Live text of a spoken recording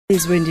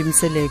Is Wendy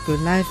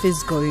Mseleko. Life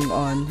is going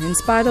on. In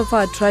spite of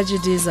our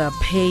tragedies, our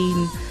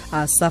pain,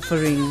 our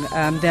suffering,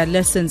 there are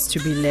lessons to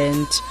be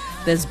learned.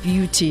 There's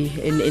beauty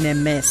in a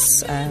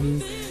mess,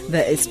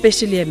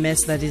 especially a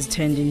mess that is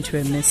turned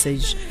into a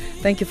message.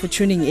 Thank you for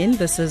tuning in.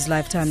 This is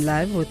Lifetime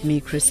Live with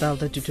me,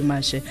 Crisalda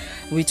Tutumashe.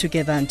 We're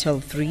together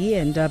until 3,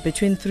 and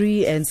between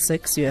 3 and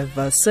 6, you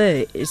have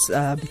Sir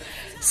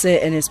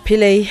Enes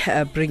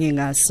Pillay bringing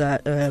us.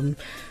 I'm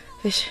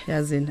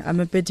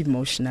a bit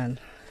emotional.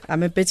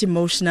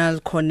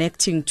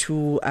 Connecting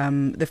to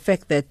the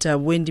fact that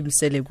Wendy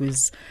Mseleko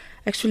is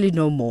actually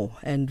no more,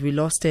 and we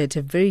lost her at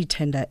a very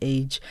tender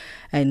age.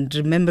 And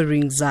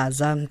remembering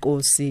Zaza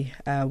Nkosi,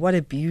 what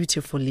a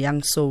beautiful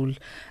young soul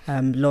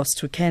lost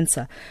to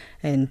cancer.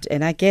 And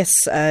I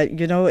guess,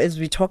 as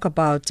we talk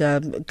about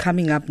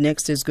coming up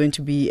next is going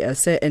to be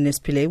Sir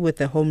Enes Pillay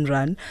with a home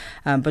run.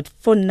 But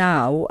for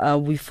now,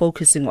 we're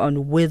focusing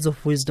on words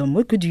of wisdom.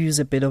 We could use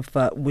a bit of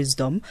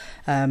wisdom,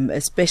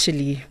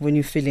 especially when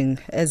you're feeling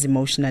as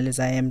emotional as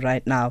I am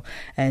right now.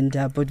 And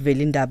but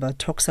Veli Ndaba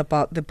talks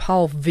about the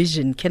power of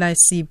vision. Can I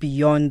see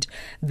beyond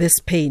this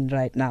pain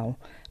right now?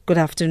 Good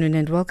afternoon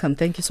and welcome.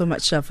 Thank you so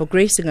much for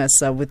gracing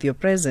us with your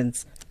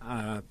presence.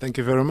 Thank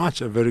you very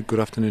much. A very good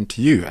afternoon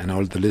to you and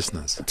all the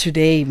listeners.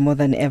 Today, more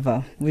than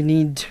ever, we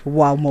need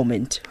wow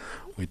moment.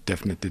 We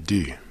definitely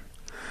do.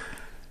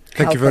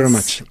 Thank you very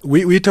much.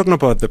 We're talking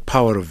about the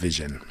power of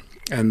vision.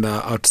 And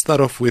I'll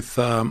start off with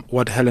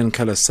what Helen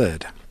Keller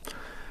said.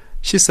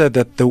 She said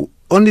that the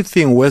only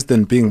thing worse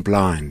than being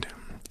blind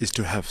is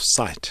to have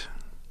sight,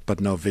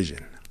 but no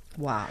vision.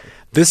 Wow.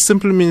 This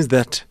simply means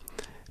that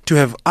to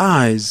have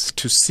eyes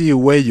to see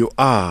where you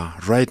are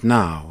right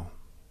now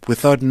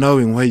without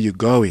knowing where you're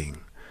going,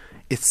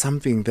 it's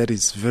something that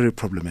is very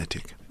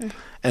problematic.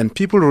 And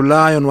people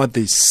rely on what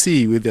they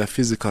see with their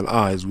physical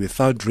eyes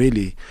without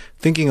really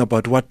thinking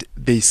about what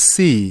they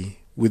see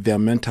with their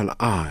mental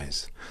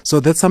eyes. So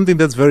that's something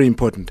that's very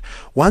important.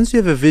 Once you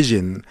have a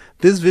vision,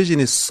 this vision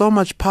is so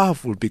much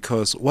powerful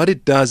because what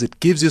it does, it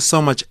gives you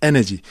so much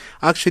energy.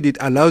 Actually, it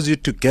allows you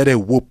to get a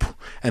whoop.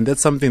 And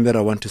that's something that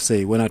I want to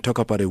say when I talk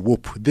about a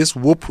whoop. This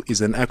whoop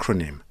is an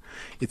acronym.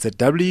 It's a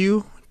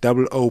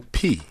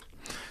WOOP.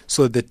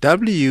 So the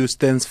W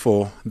stands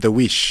for the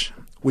wish,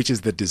 which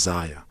is the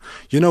desire.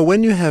 You know,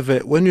 when you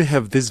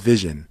have this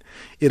vision,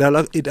 it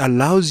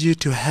allows you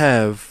to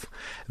have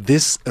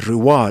this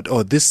reward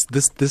or this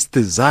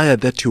desire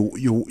that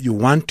you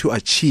want to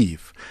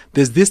achieve.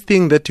 There's this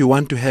thing that you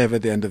want to have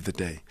at the end of the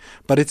day.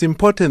 But it's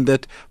important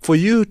that for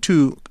you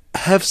to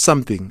have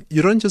something,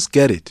 you don't just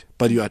get it,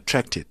 but you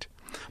attract it.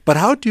 But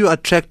how do you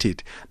attract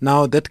it?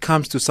 Now that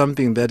comes to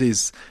something that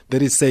is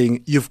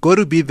saying you've got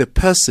to be the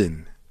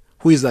person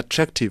who is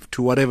attractive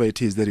to whatever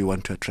it is that you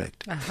want to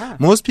attract. Uh-huh.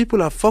 Most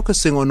people are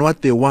focusing on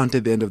what they want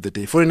at the end of the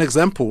day. For an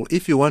example,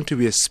 if you want to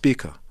be a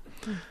speaker,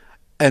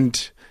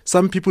 and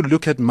some people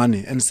look at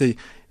money and say,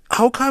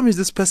 how come is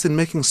this person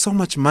making so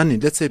much money,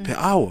 let's say per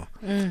hour?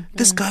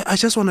 This guy, I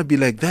just want to be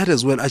like that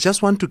as well. I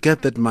just want to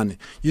get that money.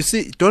 You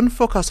see, don't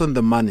focus on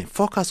the money.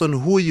 Focus on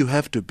who you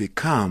have to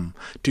become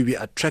to be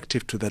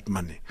attractive to that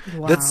money.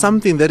 Wow. That's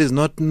something that is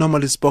not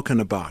normally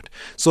spoken about.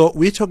 So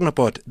we're talking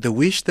about the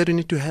wish that you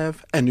need to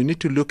have, and you need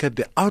to look at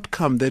the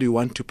outcome that you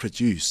want to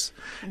produce.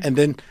 And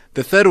then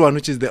the third one,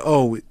 which is the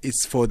O,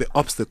 is for the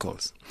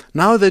obstacles.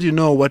 Now that you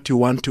know what you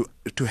want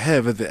to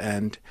have at the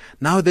end,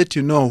 now that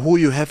you know who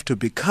you have to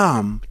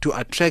become to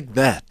attract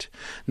that,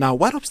 now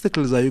what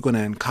obstacles are you going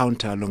to encounter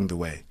along the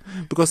way?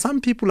 Because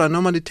some people are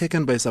normally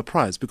taken by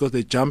surprise because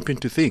they jump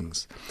into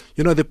things.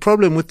 You know, the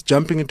problem with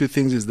jumping into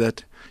things is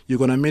that you're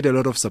going to meet a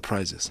lot of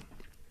surprises.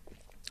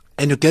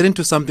 And you get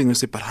into something and you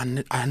say, but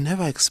I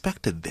never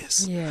expected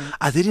this. Yeah.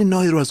 I didn't know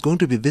it was going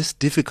to be this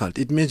difficult.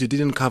 It means you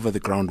didn't cover the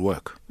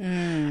groundwork.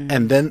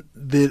 And then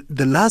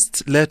the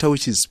last letter,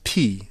 which is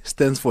P,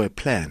 stands for a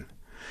plan.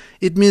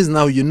 It means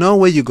now you know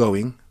where you're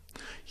going.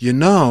 You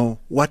know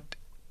what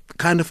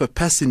kind of a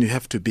person you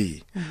have to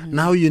be.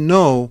 Now you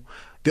know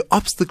the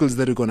obstacles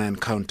that you're going to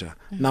encounter.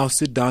 Now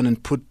sit down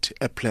and put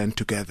a plan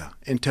together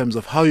in terms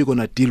of how you're going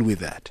to deal with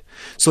that.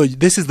 So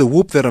this is the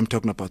whoop that I'm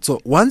talking about.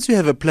 So once you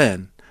have a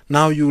plan,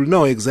 now you will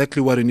know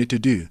exactly what you need to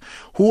do.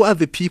 Who are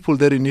the people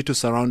that you need to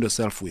surround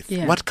yourself with?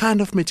 Yeah. What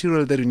kind of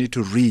material that you need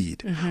to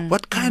read?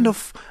 What kind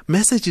of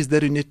messages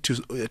that you need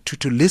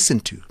to listen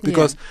to?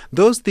 Because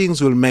those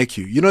things will make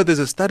you. You know, there's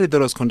a study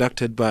that was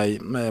conducted by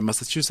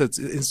Massachusetts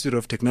Institute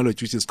of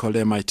Technology, which is called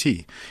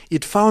MIT.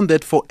 It found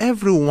that for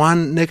every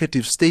one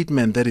negative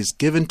statement that is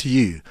given to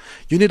you,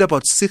 you need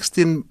about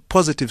 16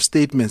 positive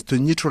statements to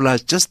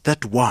neutralize just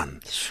that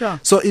one. Sure.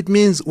 So it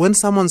means when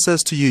someone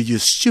says to you, you're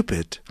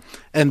stupid,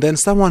 And then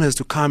someone has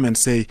to come and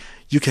say,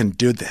 you can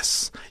do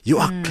this. You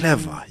are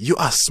clever. You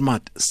are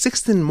smart.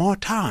 16 more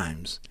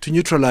times to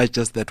neutralize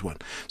just that one.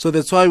 So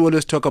that's why we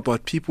always talk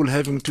about people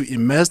having to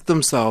immerse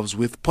themselves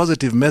with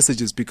positive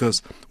messages,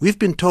 because we've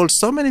been told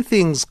so many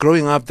things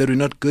growing up that we're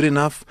not good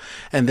enough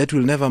and that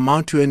will never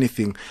amount to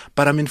anything.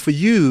 But I mean, for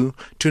you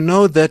to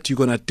know that you're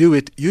going to do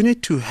it, you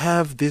need to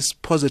have this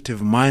positive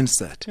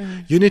mindset.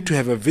 You need to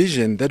have a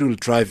vision that will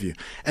drive you.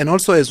 And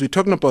also, as we're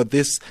talking about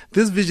this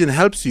vision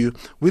helps you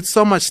with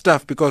so much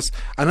stuff, because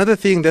another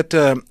thing that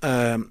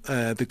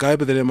the guy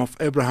by the name of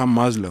Abraham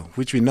Maslow,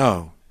 which we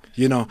know,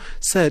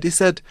 said, he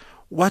said,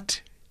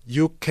 what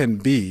you can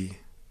be,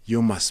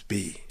 you must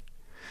be.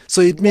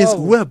 So it means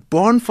we're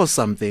born for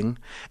something,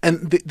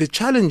 and the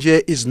challenge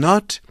here is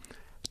not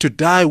to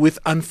die with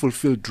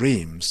unfulfilled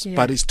dreams,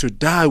 but it's to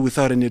die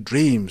without any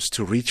dreams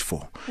to reach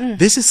for.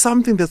 This is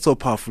something that's so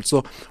powerful.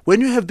 So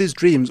when you have these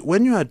dreams,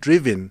 when you are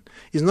driven,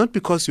 it's not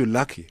because you're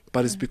lucky,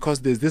 but it's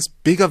because there's this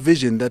bigger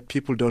vision that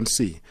people don't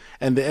see.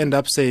 And they end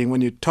up saying,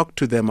 when you talk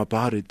to them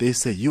about it, they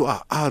say, you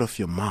are out of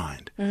your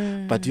mind.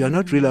 But you are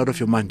not really out of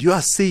your mind. You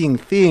are seeing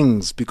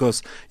things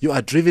because you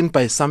are driven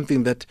by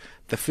something that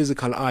the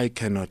physical eye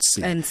cannot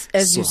see. And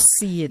as you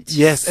see it,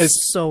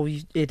 so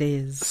it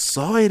is.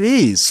 So it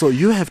is. So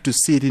you have to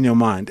see it in your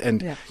mind.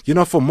 And,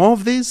 for more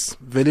of this,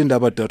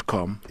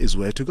 VeliNdaba.com is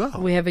where to go.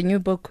 We have a new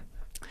book.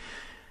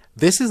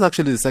 This is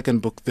actually the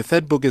second book. The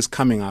third book is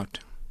coming out.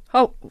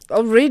 Oh,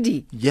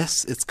 already?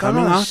 Yes, it's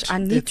coming out. I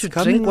need to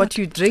drink what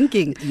you're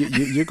drinking.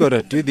 You got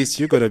to do this.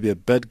 You got to be a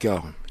bad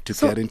girl to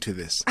get into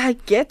this. I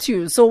get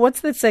you. So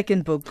what's the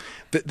second book?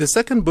 The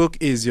second book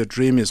is Your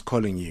Dream is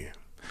Calling You.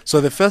 So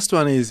the first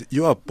one is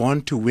You Are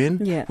Born to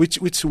Win,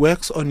 which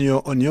works on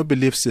your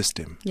belief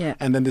system.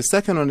 And then the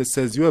second one, it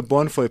says you are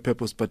born for a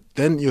purpose, but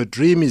then your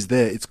dream is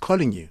there. It's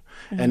calling you.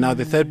 And now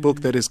the third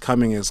book that is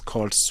coming is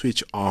called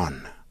Switch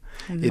On.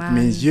 It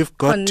means you've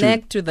got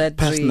connect to that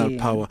personal dream.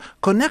 power.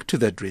 Connect to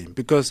that dream,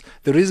 because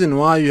the reason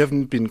why you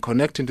haven't been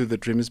connecting to the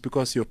dream is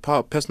because your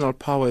personal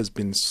power has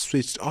been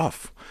switched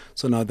off.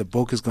 So now the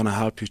book is going to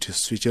help you to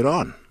switch it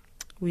on.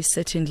 We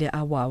certainly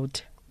are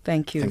wowed.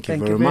 Thank you. Thank you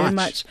very very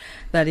much.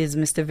 That is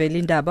Mr.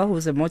 Veli Ndaba,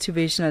 who's a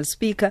motivational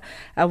speaker.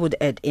 I would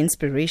add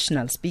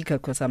inspirational speaker,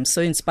 because I'm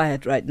so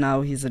inspired right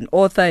now. He's an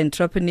author,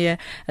 entrepreneur,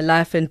 a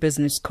life and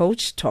business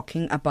coach,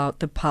 talking about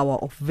the power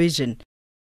of vision.